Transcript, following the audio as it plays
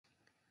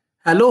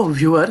Hello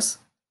viewers,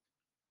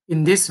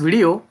 in this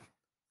video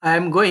I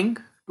am going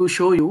to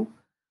show you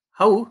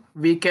how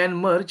we can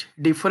merge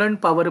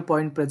different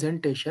PowerPoint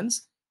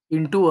presentations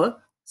into a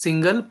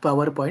single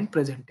PowerPoint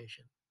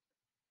presentation.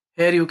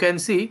 Here you can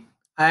see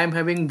I am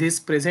having this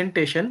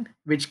presentation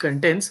which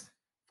contains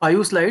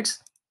 5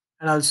 slides,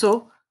 and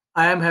also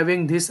I am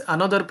having this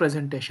another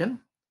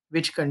presentation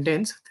which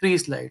contains 3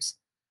 slides.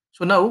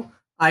 So now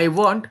I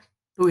want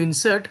to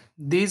insert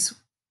these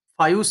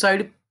 5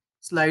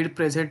 slide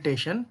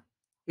presentation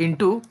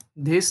into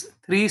this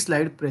 3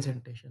 slide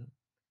presentation.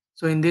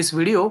 So in this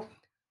video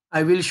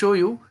I will show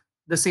you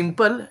the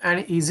simple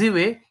and easy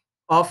way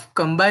of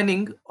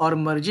combining or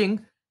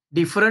merging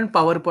different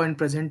PowerPoint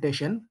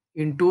presentation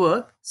into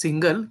a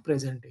single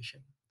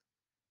presentation.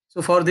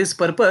 So for this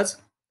purpose,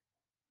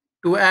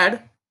 to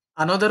add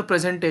another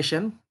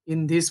presentation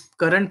in this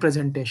current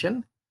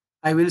presentation,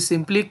 I will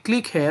simply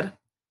click here.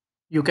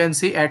 You can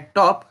see at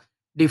top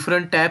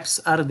different tabs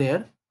are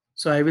there.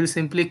 So I will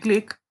simply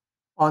click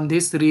on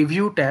this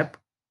review tab,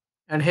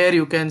 and here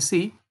you can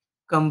see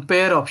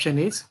compare option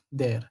is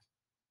there.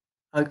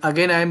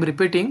 Again I am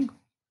repeating,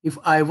 if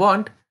I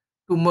want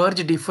to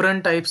merge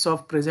different types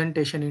of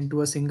presentation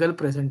into a single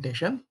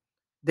presentation,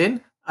 then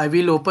I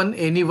will open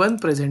any one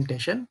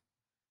presentation.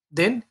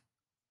 Then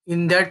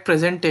in that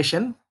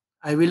presentation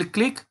I will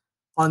click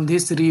on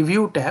this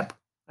review tab,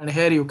 and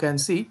here you can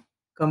see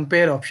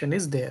compare option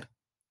is there.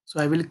 So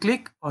I will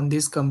click on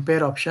this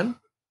compare option.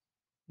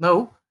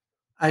 Now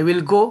I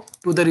will go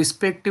to the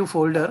respective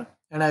folder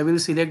and I will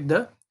select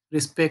the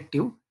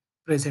respective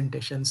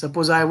presentation.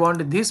 Suppose I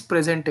want this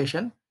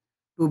presentation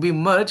to be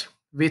merged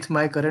with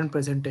my current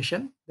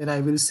presentation, then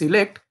I will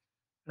select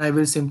and I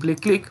will simply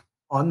click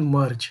on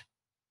merge.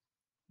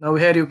 Now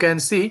here you can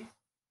see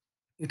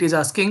it is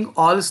asking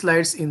all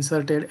slides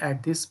inserted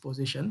at this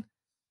position.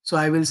 So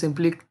I will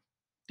simply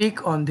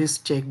tick on this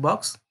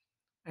checkbox,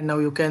 and now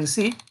you can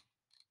see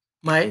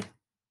my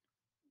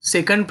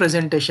second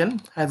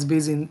presentation has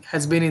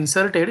been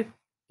inserted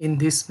in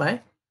this my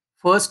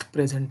first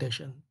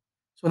presentation.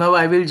 So now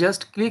I will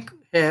just click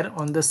here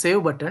on the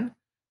save button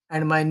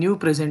and my new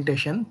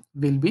presentation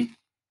will be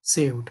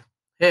saved.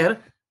 Here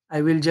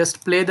I will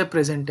just play the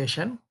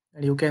presentation,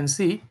 and you can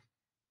see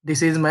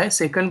this is my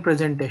second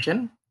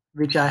presentation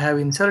which I have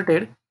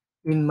inserted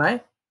in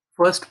my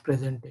first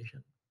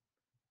presentation.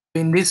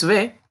 In this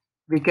way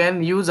we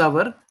can use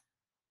our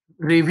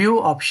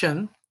review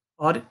option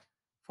or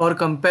for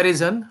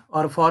comparison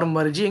or for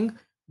merging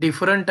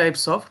different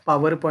types of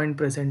PowerPoint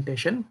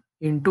presentation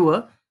into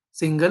a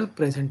single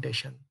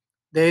presentation.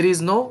 There is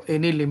no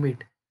any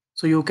limit.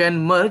 So you can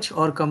merge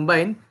or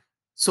combine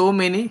so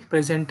many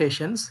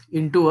presentations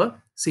into a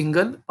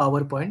single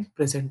PowerPoint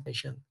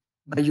presentation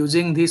by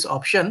using this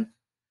option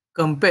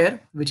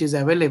compare, which is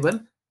available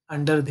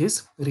under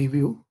this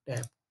review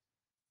tab.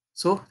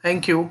 So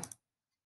thank you.